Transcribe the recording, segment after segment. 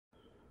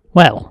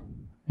Well,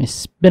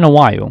 it's been a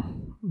while,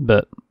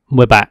 but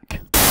we're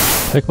back.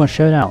 Pokemon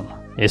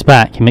Showdown is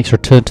back. It makes a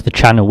return to the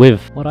channel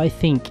with what I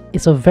think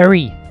is a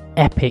very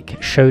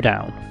epic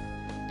showdown.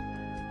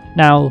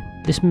 Now,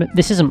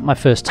 this isn't my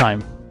first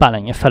time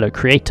battling a fellow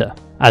creator.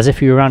 As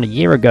if you were around a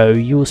year ago,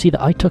 you will see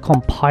that I took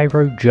on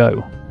Pyro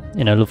Joe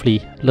in a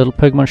lovely little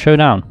Pokemon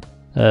Showdown.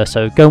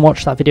 So go and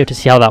watch that video to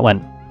see how that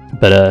went.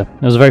 But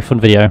it was a very fun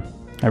video.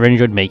 I really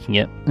enjoyed making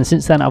it. And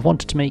since then, I've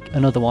wanted to make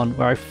another one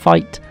where I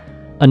fight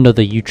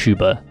another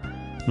YouTuber.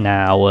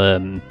 Now, I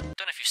don't know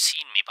if you've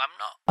seen me, but I'm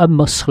not a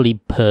muscly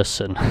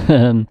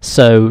person.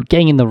 So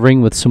getting in the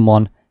ring with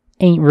someone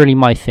ain't really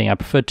my thing. I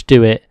prefer to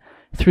do it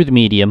through the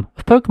medium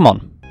of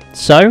Pokemon.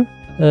 So,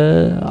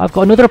 I've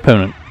got another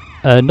opponent.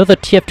 Another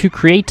TF2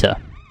 creator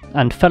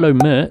and fellow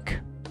Merc.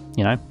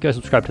 You know, go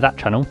subscribe to that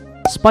channel.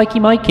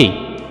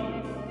 SpikeyMikey.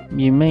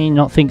 You may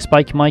not think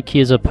SpikeyMikey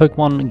is a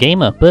Pokemon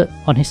gamer, but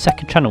on his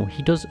second channel,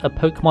 he does a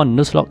Pokemon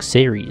Nuzlocke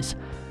series,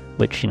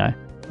 which, you know,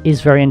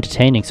 is very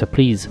entertaining, so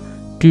please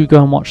do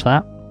go and watch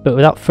that. But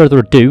without further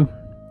ado,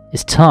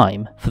 it's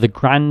time for the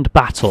grand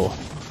battle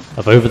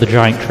of Over the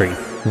Giant Tree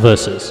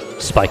versus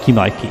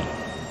SpikeyMikey.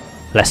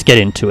 Let's get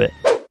into it.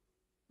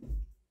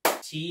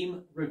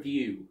 Team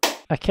review.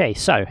 Okay,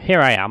 so here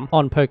I am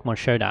on Pokemon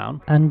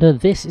Showdown, and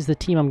this is the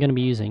team I'm going to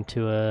be using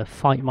to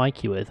fight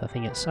Mikey with. I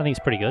think it's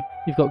pretty good.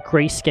 We've got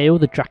Grayscale,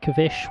 the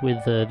Dracovish,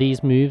 with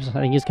these moves. I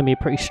think he's going to be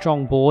a pretty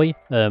strong boy.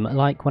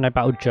 Like when I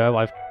battled Joe,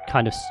 I've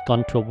kind of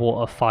gone to a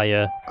water,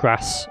 fire,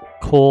 grass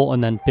core,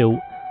 and then built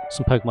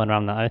some Pokemon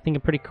around that. I think are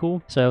pretty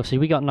cool. So obviously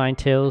we got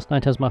Ninetales.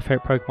 Ninetales is my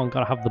favourite Pokemon.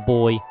 Got to have the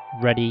boy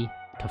ready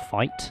to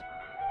fight.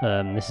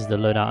 This is the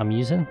loadout I'm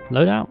using.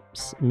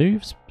 Loadouts?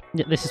 Moves?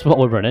 Yeah, this is what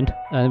we're running.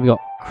 And we got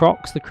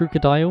Crocs, the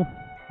Crocodile,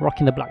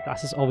 rocking the black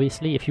glasses.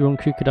 Obviously, if you run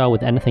Crocodile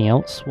with anything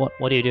else, what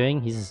are you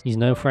doing? He's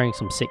known for wearing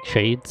some sick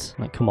shades.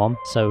 Like, come on.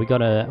 So we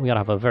gotta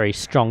have a very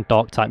strong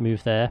Dark type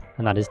move there,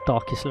 and that is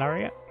Darkest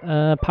Lariat.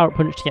 Power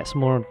Punch to get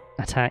some more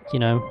attack. You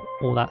know,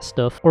 all that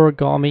stuff.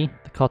 Origami,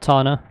 the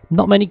Katana.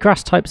 Not many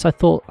grass types I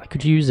thought I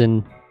could use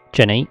in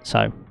Gen 8,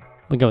 so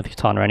we'll go with the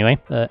Katana anyway.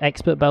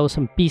 Expert Bell,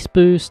 some Beast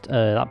Boost. These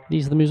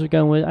are the moves we're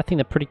going with. I think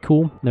they're pretty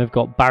cool. Then we've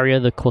got Barrier,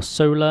 the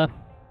Corsola.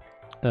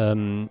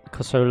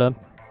 Corsola.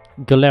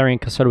 Galarian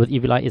Corsola with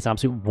Eviolite is an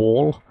absolute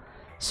wall.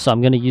 So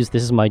I'm going to use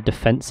this as my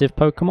defensive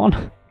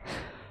Pokemon.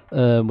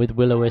 With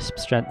Will-O-Wisp,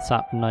 Strength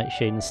Sap,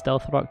 Nightshade, and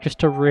Stealth Rock, just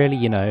to really,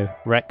 you know,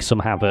 wreck some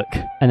havoc.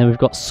 And then we've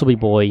got Subby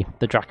Boy,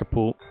 the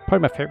Dracopult. Probably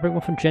my favourite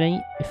Pokemon from Gen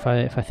 8, if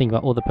I think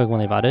about all the Pokemon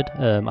they've added.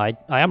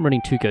 I am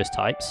running 2 Ghost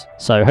types,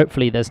 so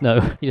hopefully there's no,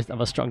 you just have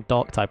a strong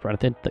Dark type or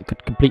anything that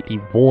could completely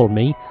wall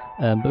me.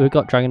 But we've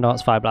got Dragon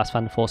Darts, Fire Blast,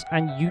 Phantom Force,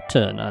 and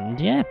U-Turn, and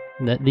yeah,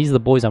 these are the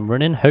boys I'm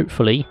running.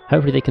 Hopefully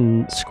they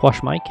can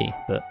squash Mikey,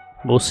 but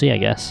we'll see, I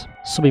guess.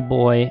 Subby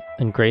Boy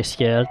and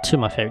Grayscale, 2 of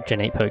my favourite Gen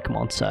 8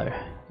 Pokemon, so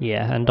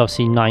yeah, and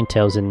obviously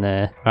Ninetales in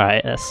there.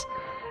 Alright,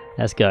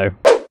 let's go.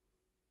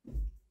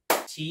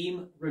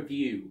 Team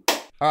review.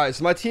 Alright,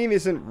 so my team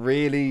isn't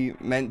really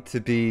meant to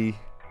be,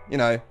 you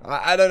know,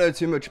 I don't know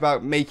too much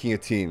about making a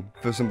team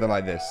for something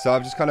like this. So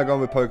I've just kind of gone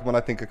with Pokemon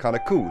I think are kind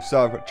of cool.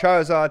 So I've got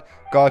Charizard,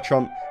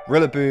 Garchomp,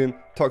 Rillaboom,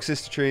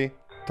 Toxicity,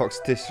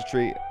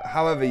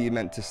 however you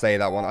meant to say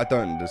that one, I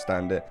don't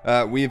understand it.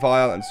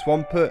 Weavile and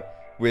Swampert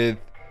with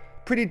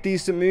pretty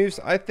decent moves,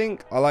 I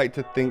think. I like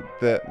to think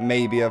that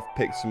maybe I've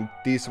picked some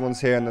decent ones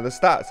here, and then the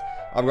stats,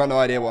 I've got no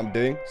idea what I'm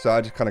doing, so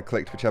I just kind of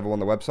clicked whichever one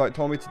the website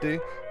told me to do,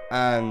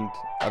 and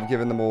I've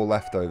given them all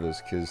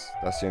leftovers because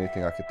that's the only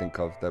thing I could think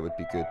of that would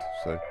be good.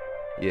 So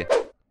yeah,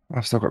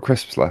 I've still got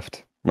crisps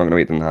left. I'm not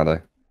gonna eat them now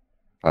though.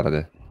 How'd I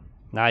do?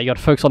 Nah, you got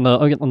to focus on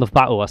the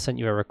battle. I sent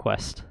you a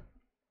request.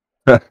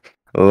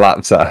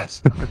 Laps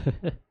ass.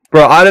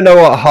 Bro, I don't know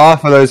what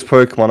half of those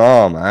Pokemon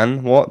are,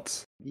 man.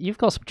 What? You've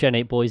got some Gen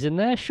 8 boys in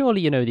there. Surely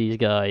you know these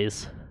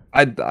guys.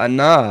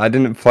 Nah, I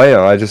didn't play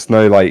them. I just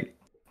know like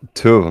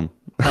 2 of them.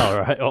 Oh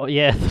right. Oh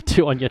yeah, the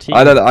 2 on your team.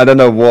 I don't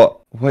know what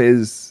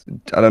is.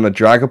 I don't know.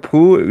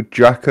 Dragapult,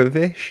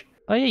 Dracovish.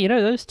 Oh yeah, you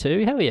know those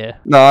 2. Hell yeah.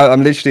 No,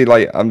 I'm literally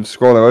like I'm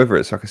scrolling over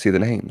it so I can see the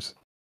names.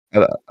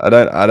 I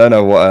don't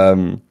know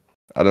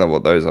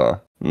what those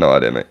are. No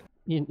idea, mate.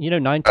 You know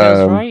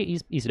Ninetales, right?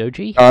 He's an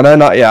OG. I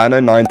know I know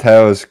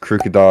Ninetales,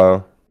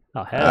 Crocodile.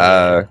 Oh hell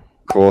yeah.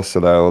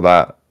 Corsola, all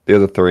that. The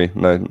other 3,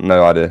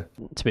 no idea.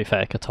 To be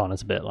fair,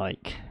 Katana's a bit.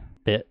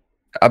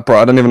 Bro,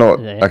 I don't even know what.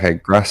 Okay,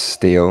 Grass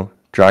Steel,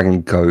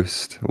 Dragon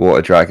Ghost,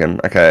 Water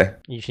Dragon. Okay.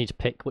 You just need to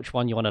pick which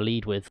one you want to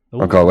lead with.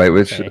 Ooh, oh god, wait,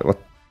 which? Okay. What?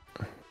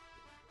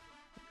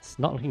 It's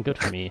not looking good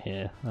for me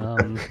here.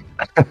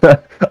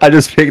 I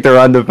just picked a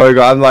random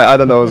Pokemon. I'm like, I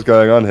don't know what's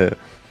going on here.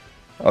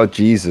 Oh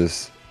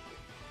Jesus.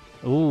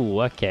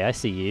 Ooh, okay, I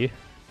see you.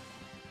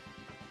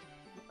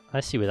 I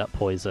see with that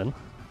poison.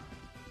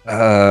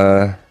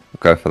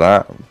 Go for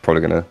that. I'm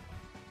probably gonna.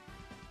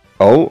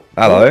 Oh,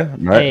 hello.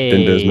 Right, hey.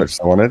 Didn't do as much as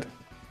I wanted.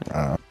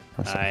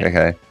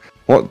 Okay.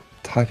 What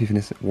type even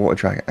is it? Water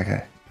Dragon.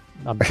 Okay.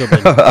 I'm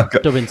dubbing. I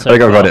think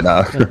I've got it now.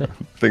 I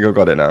think I've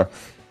got it now.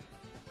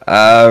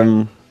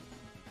 Oh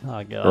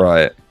god.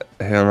 Right.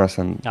 Who am I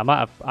sending? I might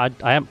have.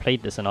 I haven't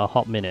played this in a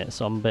hot minute,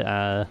 so I'm a bit.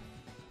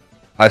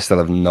 I still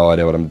have no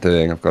idea what I'm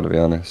doing. I've got to be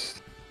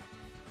honest.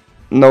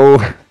 No,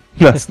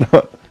 that's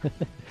not.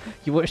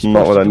 You were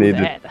not what I do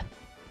needed. that.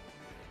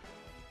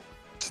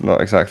 It's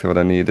not exactly what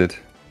I needed.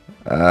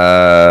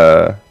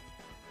 I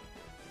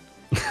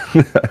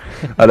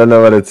don't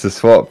know whether to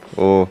swap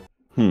or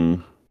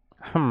I'm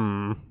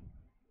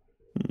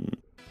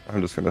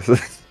just gonna say.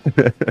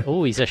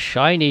 Oh, he's a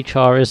shiny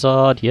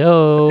Charizard,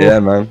 yo. Yeah,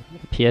 man.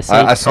 PSA.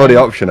 I saw the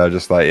option. I was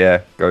just like,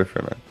 yeah, go for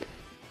it, man.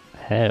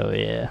 Hell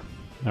yeah.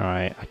 All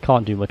right, I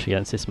can't do much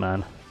against this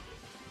man.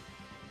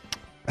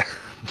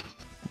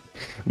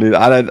 Dude,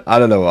 I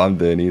don't know what I'm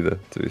doing either.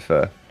 To be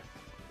fair.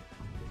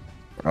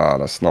 Oh,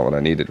 that's not what I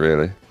needed,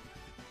 really.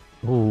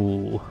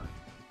 Ooh.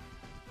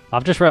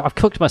 I've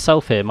cooked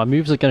myself here. My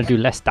moves are going to do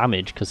less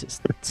damage because it's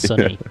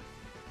sunny. Yeah.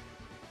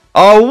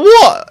 Oh,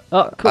 what?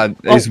 Oh,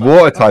 it's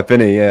water type,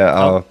 innit? Yeah.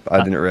 Oh,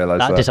 I didn't realise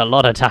that. That did a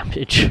lot of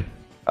damage.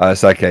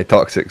 It's okay.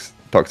 Toxic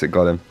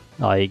got him.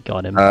 I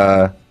got him.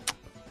 Not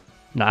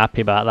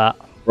happy about that.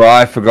 Well,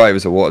 I forgot it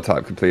was a water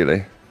type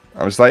completely.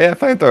 I was like, yeah,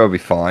 flamethrower will be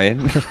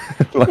fine.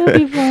 It'll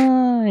be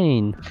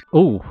fine.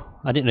 Oh,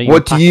 I didn't know you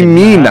What do you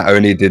mean that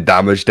only did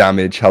damage?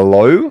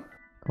 Hello?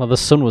 Well, the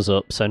sun was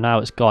up, so now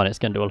it's gone. It's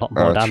going to do a lot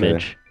more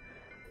damage.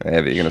 True.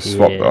 Yeah, but you're going to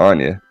swap that,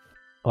 aren't you?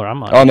 Or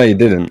am I? Oh, no, you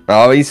didn't.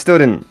 Oh, he still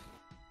didn't.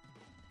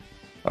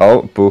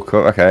 Oh, bulk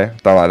up. Okay,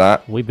 don't like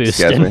that. We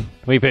boosting.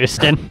 We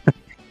boosting.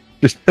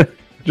 just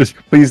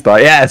please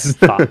die. Yes.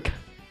 Fuck.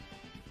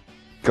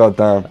 God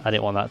damn. I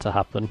didn't want that to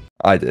happen.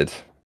 I did.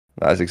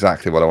 That is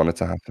exactly what I wanted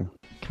to happen.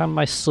 Can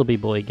my subby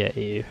boy get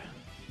you?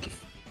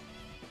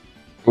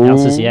 Ooh. The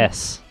answer's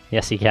yes.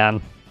 Yes, he can.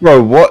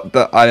 Bro, what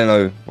the... I don't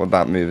know what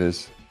that move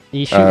is.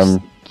 He shoots...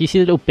 Can you see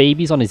the little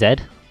babies on his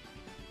head?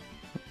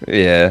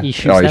 Yeah. He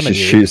shoots them at you.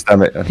 Shoots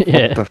them at...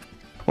 Yeah.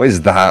 What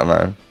is that,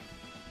 man?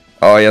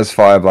 Oh, he has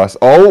Fire Blast.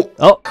 Oh!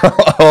 Oh!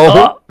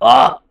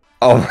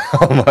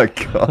 Oh my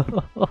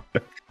god.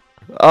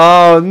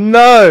 Oh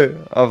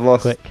no! I've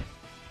lost.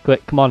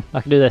 Quick, come on,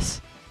 I can do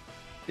this.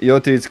 Your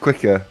dude's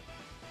quicker.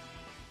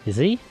 Is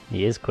he?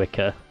 He is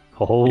quicker.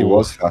 Oh. He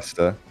was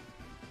faster.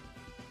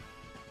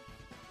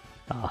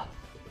 Ah,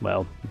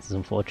 well, this is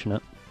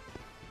unfortunate.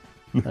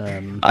 What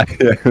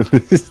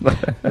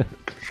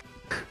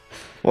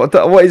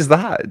is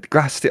that?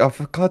 Grassed it off,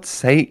 for God's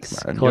sake,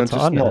 man. You're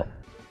just not...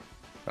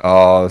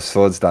 Oh,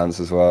 Swords Dance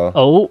as well.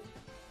 Oh!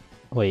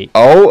 Wait.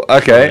 Oh,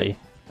 okay. Surely.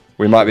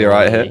 We might be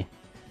right here.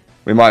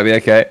 We might be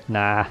okay.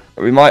 Nah.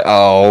 We might...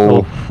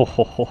 Oh.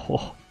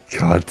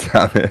 God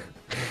damn it.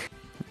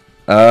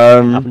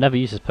 I've never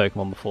used this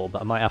Pokemon before,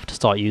 but I might have to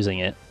start using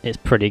it. It's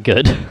pretty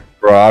good.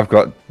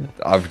 Bro,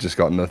 I've just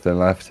got nothing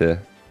left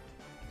here.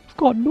 I've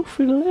got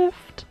nothing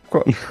left.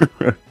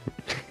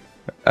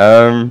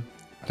 I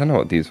don't know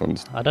what these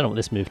ones I don't know what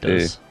this move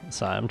does.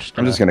 So I'm just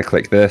gonna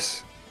click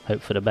this.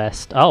 Hope for the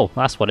best. Oh,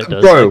 that's what it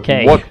does. Bro,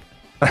 okay. what?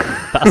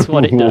 That's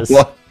what it does.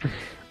 What?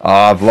 Oh,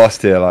 I've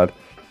lost here, lad.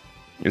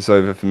 It's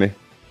over for me.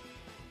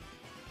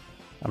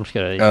 I'm just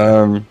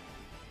gonna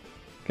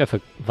go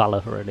for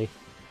Valor already.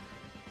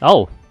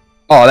 Oh.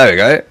 Oh, there we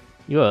go.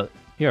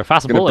 You're a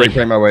fast boy.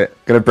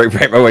 Gonna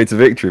break my way to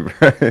victory,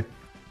 bro.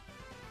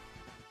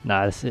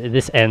 Nah,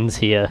 this ends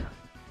here.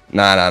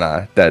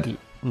 Nah. Dead.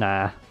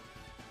 Nah.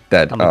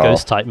 Dead. I'm a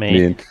ghost type,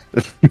 mate.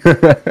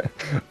 Bro,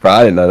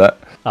 I didn't know that.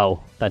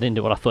 Oh, that didn't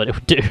do what I thought it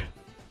would do.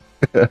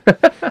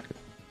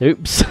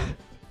 Oops.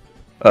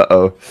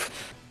 Uh-oh.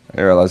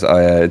 I realised, oh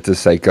yeah, it does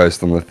say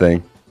ghost on the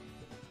thing.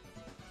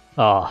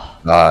 Oh.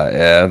 Ah,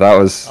 yeah, that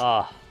was...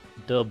 Ah,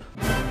 dub.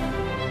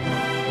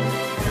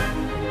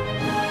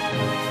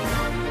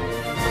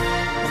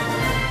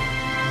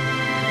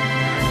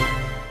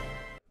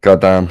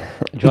 God damn. Do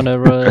you want to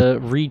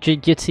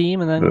rejig your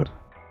team and then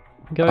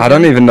go I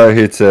don't even know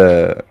who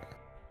to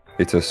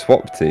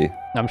swap to.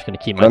 I'm just going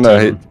to keep my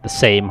team the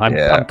same.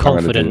 I'm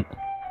confident.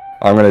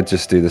 I'm going to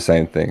just do the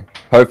same thing.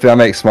 Hopefully I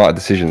make smarter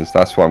decisions.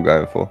 That's what I'm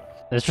going for.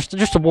 It's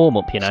just a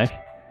warm-up, you know?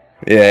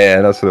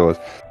 Yeah, that's what it was.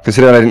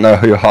 Considering I didn't know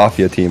who half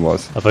your team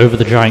was. Of Over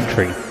the Giant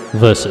Tree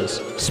versus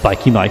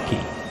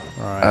SpikeyMikey.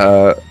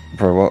 Right.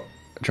 Bro, what?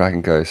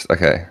 Dragon Ghost.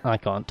 Okay. I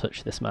can't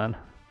touch this man.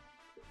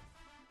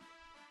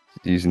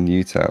 Using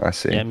U-turn, I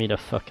see. Get me the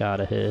fuck out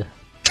of here.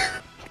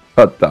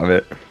 God damn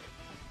it.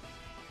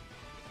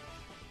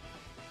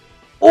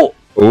 Oh!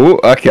 Oh,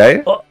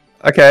 okay. Oh.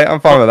 Okay,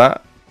 I'm fine with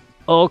that.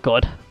 Oh,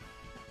 God.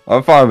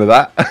 I'm fine with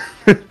that.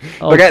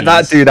 Oh, get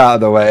that dude out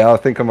of the way. I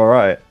think I'm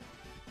alright.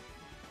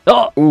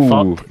 Oh,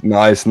 ooh, fuck.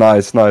 Nice.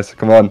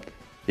 Come on.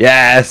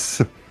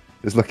 Yes!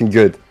 It's looking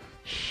good.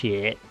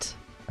 Shit.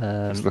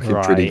 It's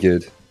looking pretty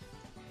good.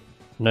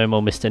 No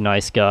more Mr.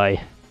 Nice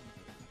Guy.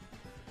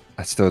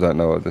 I still don't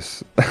know what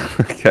this...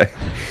 Okay.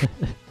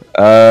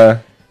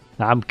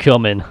 I'm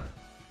coming.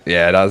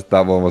 Yeah,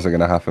 that one wasn't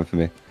going to happen for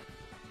me.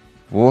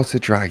 Water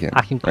Dragon.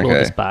 I can claw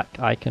this back.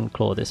 I can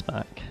claw this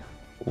back.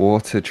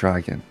 Water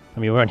Dragon. I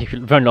mean,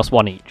 we've only lost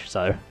one each,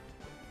 so...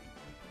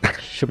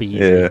 Should be easy.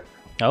 Yeah.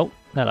 Oh,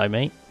 hello,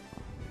 mate.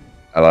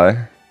 Hello?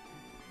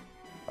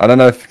 I don't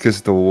know if because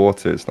of the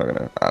water it's not going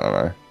to... I don't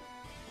know.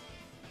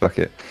 Fuck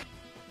it.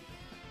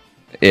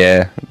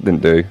 Yeah,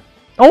 didn't do.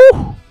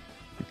 Oh!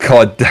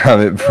 God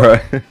damn it, bro.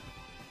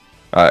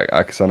 Alright,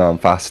 because I know I'm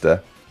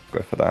faster.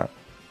 Go for that.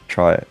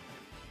 Try it.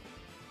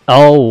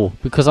 Oh,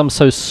 because I'm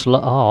so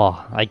slow.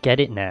 Oh, I get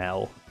it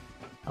now.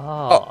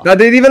 Oh. That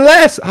did even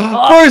less!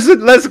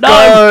 Morrison, let's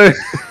go!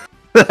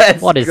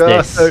 Let's What is go.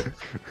 this?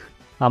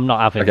 I'm not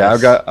having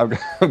this. I'm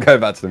going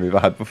back to the move I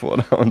had before.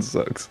 That one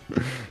sucks.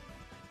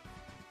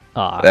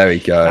 Oh, There we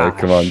go.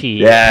 Come on. shit.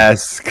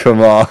 Yes,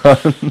 come on.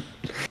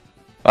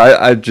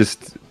 I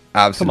just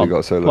absolutely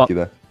got so lucky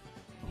there.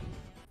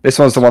 This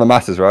one's the one that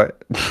matters, right?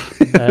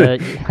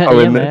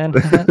 Yeah, man.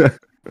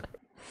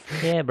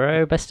 Yeah,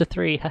 bro. Best of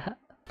 3. I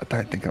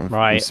don't think I'm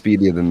Right.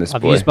 speedier than this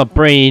I've boy. used my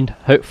brain.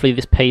 Hopefully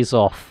this pays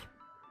off.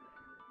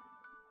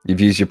 You've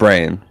used your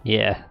brain.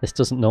 Yeah, this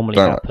doesn't normally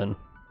happen.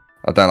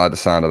 I don't like the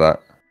sound of that.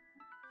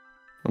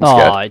 I'm Oh,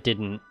 scared. it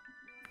didn't.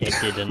 It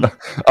didn't.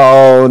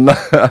 Oh no!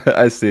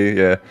 I see.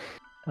 Yeah.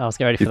 I was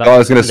getting ready for You that. thought I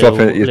was going to swap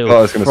little- it. You little thought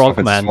I was going to swap it.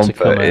 frogman Swamp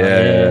to come it. out,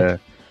 Yeah.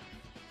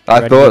 I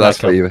Ready thought like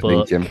that's what a you were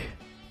book. thinking.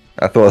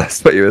 I thought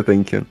that's what you were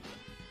thinking.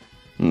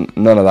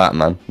 None of that,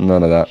 man.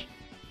 None of that.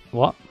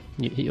 What?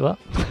 You what?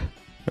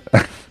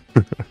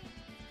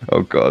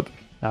 Oh god.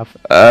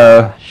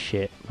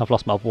 Shit. I've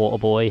lost my water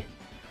boy.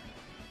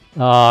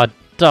 Oh,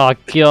 god.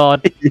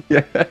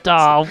 Yeah.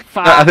 Oh,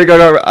 fuck. I think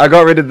I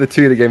got rid of the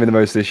 2 that gave me the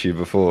most issue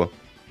before.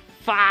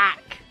 Fuck.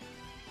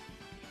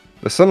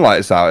 The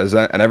sunlight's out,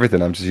 and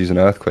everything. I'm just using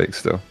earthquake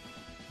still.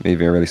 Me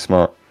being really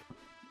smart.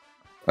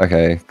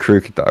 Okay,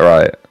 crew could die.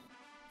 Right.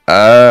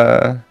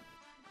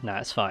 Nah,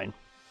 it's fine.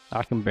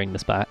 I can bring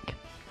this back.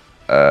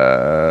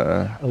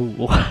 Oh,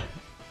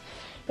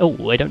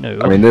 I don't know.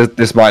 I mean,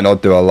 this might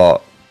not do a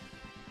lot.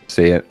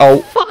 See it?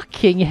 Oh,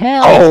 Fucking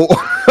hell!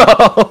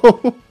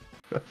 oh!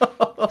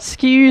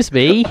 Excuse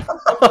me.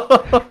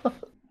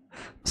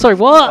 Sorry,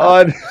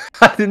 what?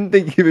 I didn't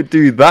think you would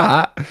do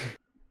that.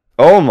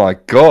 Oh my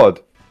god,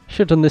 Should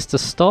have done this to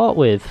start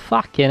with.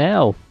 Fucking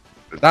hell.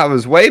 that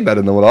was way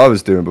better than what I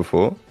was doing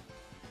before.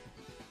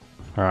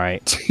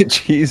 Alright.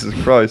 Jesus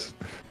Christ.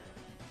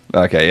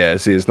 Okay, yeah.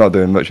 See, it's not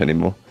doing much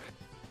anymore.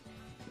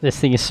 This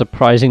thing is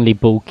surprisingly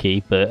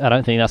bulky, but I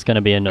don't think that's going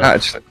to be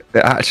enough. It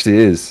actually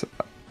is.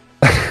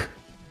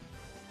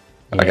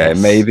 Okay,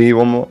 Yes. maybe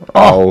one more.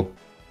 Oh.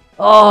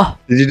 Oh!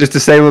 Did you just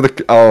disable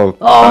the? Oh.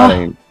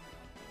 Oh.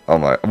 Oh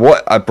my!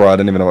 What? Bro, I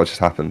don't even know what just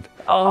happened.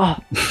 Oh!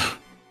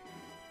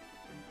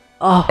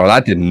 Oh! Oh,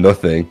 that did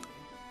nothing.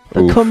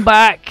 But Oof. come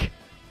back!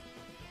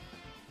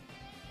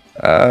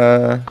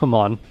 Uh, Come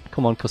on,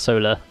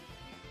 Kosola.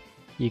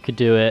 You could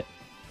do it.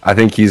 I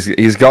think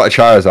he's got a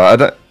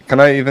Charizard.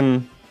 Can I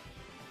even?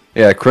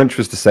 Yeah, Crunch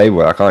was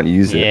disabled. I can't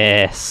use it.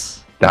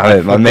 Yes. Damn I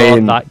it! My forgot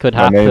main. that could my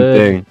happen. main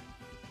thing.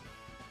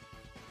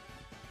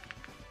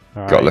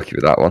 All Got right. lucky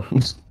with that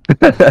one.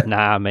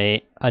 Nah,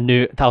 mate. I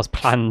knew that was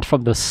planned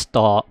from the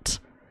start.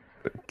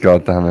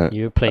 God damn it!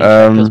 You were playing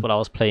checkers, but I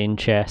was playing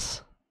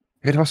chess.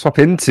 Who do I swap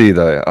into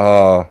though?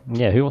 Oh,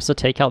 Yeah, who wants to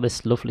take out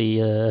this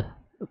lovely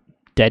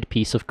dead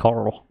piece of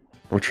coral?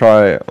 we'll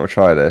try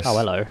this. Oh,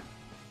 hello.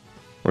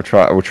 We'll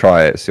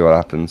try it. See what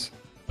happens.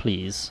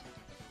 Please.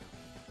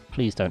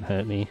 Please don't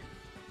hurt me.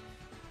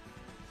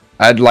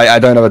 I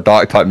don't have a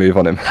dark type move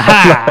on him.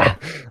 Ha!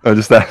 I'm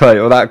just there like,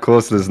 well, that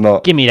course does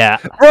not. Give me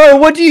that. Bro,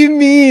 what do you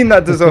mean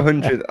that does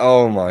 100?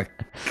 Oh my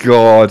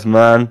god,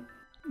 man.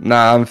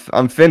 Nah,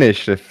 I'm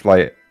finished. If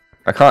like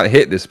I can't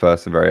hit this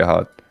person very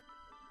hard.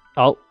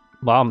 Oh,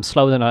 well, I'm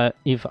slower than I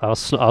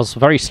was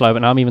very slow, but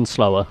now I'm even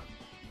slower.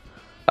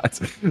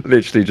 That's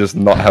literally just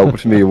not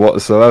helped me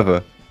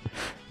whatsoever.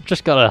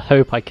 Just gotta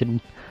hope I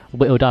can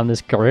whittle down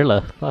this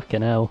gorilla.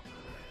 Fucking hell.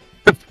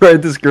 Bro,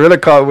 this gorilla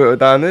can't whittle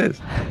down this.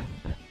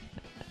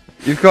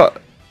 You've got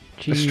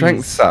the Jeez.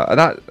 strength stat.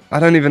 I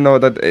don't even know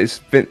what that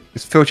is.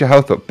 It's filled your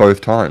health up both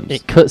times.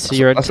 It cuts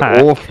your That's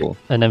attack awful.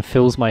 and then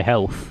fills my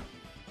health.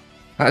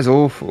 That is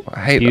awful. I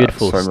hate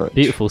Beautiful, that so much.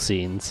 beautiful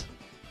scenes.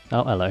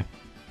 Oh, hello.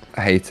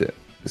 I hate it.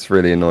 It's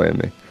really annoying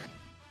me.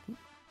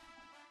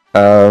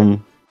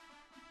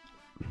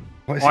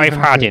 What is he I've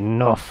gonna had do?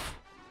 enough.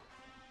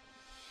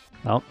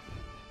 Oh,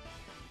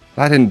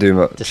 That didn't do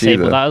much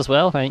disable either. that as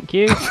well, thank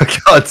you. For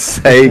God's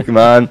sake,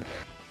 man.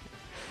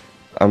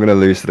 I'm going to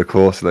lose to the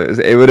course.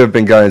 It would have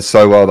been going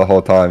so well the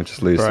whole time.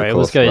 Just lose to Bro, the it course.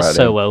 was going right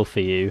so in. well for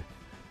you.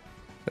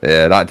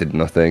 Yeah, that did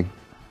nothing.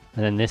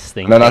 And then this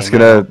thing And then that's came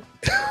going out. to...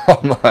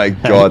 Oh my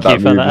god, Thank that you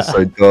for move is that.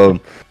 so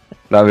dumb.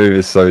 That move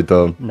is so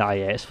dumb. Nah,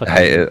 yeah, it's hate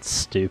fucking it.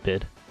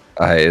 stupid.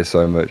 I hate it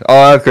so much.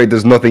 Oh, Earthquake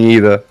does nothing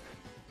either.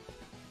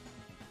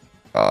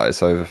 Oh,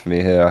 it's over for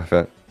me here,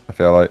 I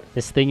feel like.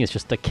 This thing is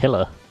just a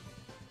killer.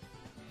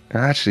 It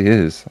actually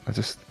is. I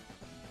just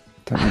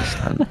don't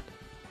understand.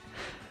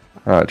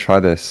 Alright, try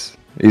this.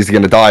 He's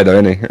gonna die though,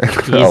 isn't he?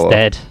 He's Oh, well.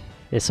 dead.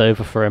 It's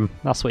over for him.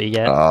 That's what you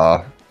get.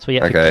 Ah, That's what you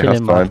get okay, for that's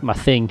killing fine. my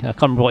thing. I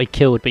can't remember what he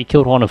killed, but he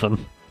killed one of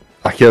them.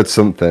 I killed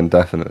something,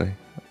 definitely.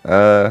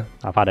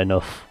 I've had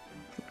enough.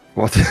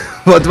 What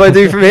what do I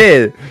do from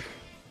here?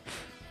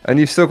 And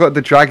you've still got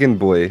the dragon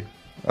boy.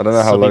 I don't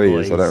know how Subby low he boy,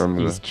 is, I don't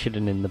remember. He's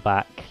chilling in the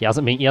back. He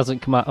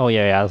hasn't come out. Oh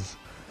yeah, he has.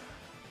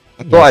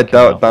 I thought I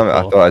dealt, damn it,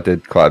 I thought I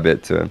did quite a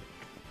bit to him.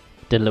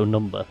 Did a little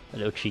number, a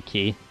little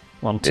cheeky.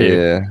 1, 2.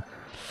 Yeah.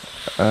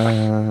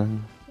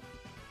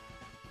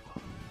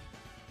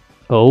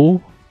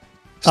 Oh.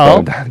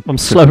 Slow down. I'm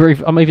slower.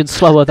 I'm even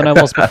slower than I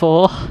was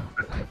before.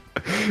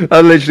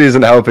 That literally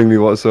isn't helping me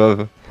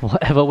whatsoever.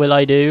 Whatever will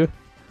I do?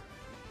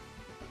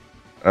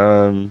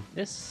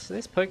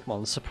 This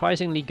Pokemon's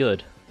surprisingly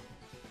good.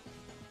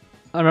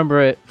 I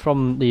remember it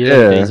from the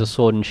early days of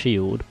Sword and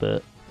Shield,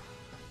 but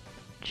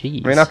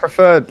jeez. I mean, I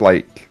preferred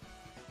like,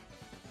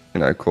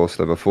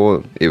 Corsola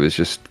before. It was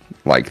just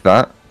like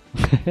that.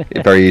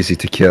 Very easy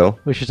to kill.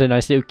 Which is a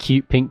nice little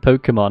cute pink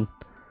Pokemon.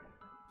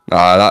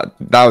 Ah,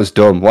 that was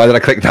dumb. Why did I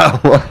click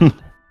that one?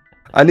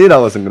 I knew that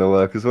wasn't going to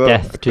work as well.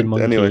 Death to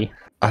Monkey. Anyway,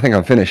 I think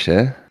I'm finished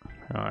here.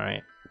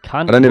 Alright.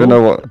 I don't even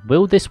know what...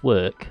 Will this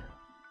work?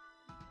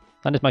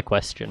 That is my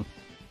question.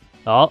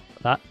 Oh,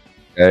 that...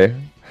 Okay.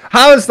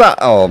 How is that?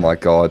 Oh my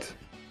god.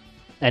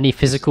 Any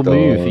physical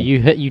move.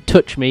 You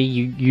touch me,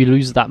 you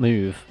lose that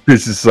move.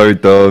 This is so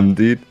dumb,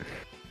 dude.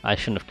 I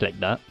shouldn't have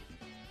clicked that.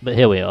 But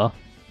here we are.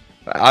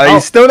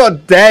 He's still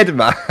not dead,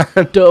 man.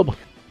 Dub.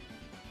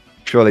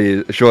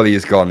 Surely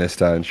he's gone this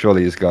turn.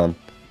 Surely he's gone.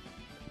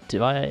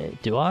 Do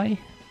I?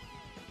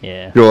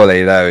 Yeah.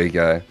 Surely, there we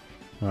go.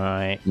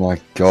 Right. My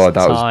god,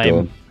 that was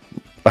dumb.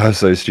 That was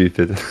so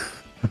stupid.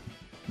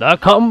 The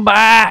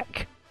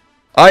comeback!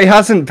 He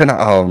hasn't been...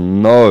 Oh,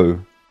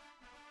 no.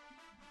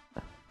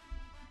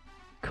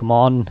 Come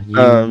on,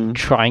 you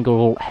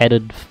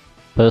triangle-headed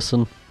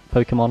person,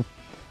 Pokemon.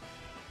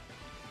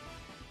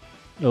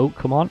 Oh,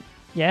 come on.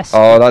 Yes.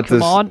 Oh, that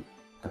come on.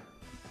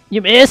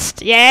 You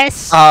missed.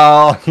 Yes.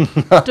 Oh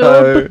no.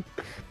 Dub.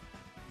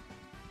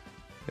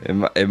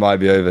 It might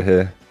be over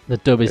here. The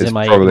dub is in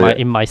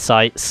my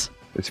sights.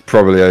 It's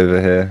probably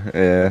over here.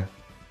 Yeah.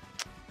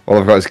 All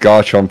I've got is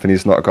Garchomp, and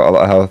he's not got a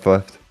lot of health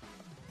left.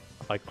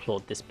 If I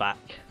clawed this back.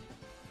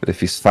 But if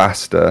he's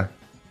faster,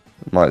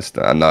 might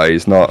stand. No,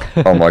 he's not.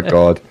 Oh my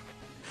god.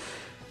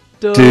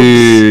 Dubs.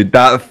 Dude,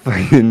 that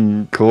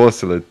fucking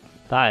Corsola.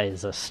 That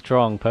is a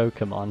strong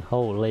Pokemon.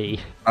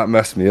 Holy. That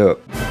messed me up.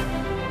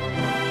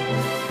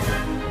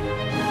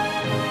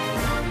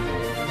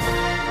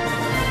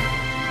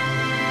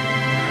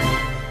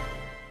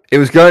 It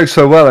was going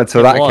so well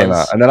until that came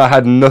out, and then I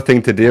had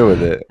nothing to deal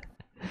with it.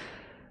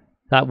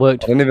 That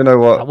worked. I don't even know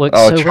what. That worked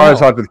so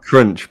Charizard well. with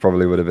Crunch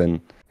probably would have been.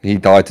 He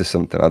died to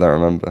something. I don't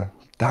remember.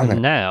 Damn it.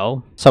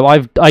 Now, so I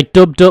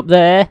dubbed up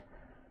there,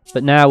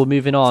 but now we're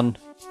moving on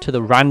to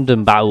the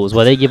random battles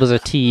where they give us a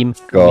team.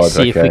 God, and we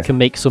see if we can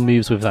make some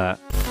moves with that.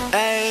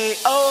 Hey,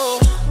 oh,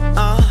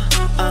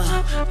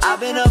 I've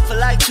been up for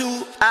like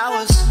 2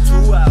 hours.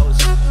 2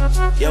 hours.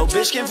 Yo,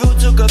 bitch came through,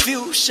 took a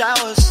few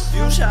showers.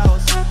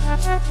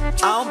 I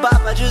don't buy,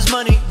 I just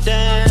money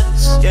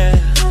dance. Yeah,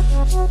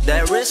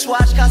 that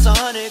wristwatch costs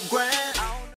 100 grand.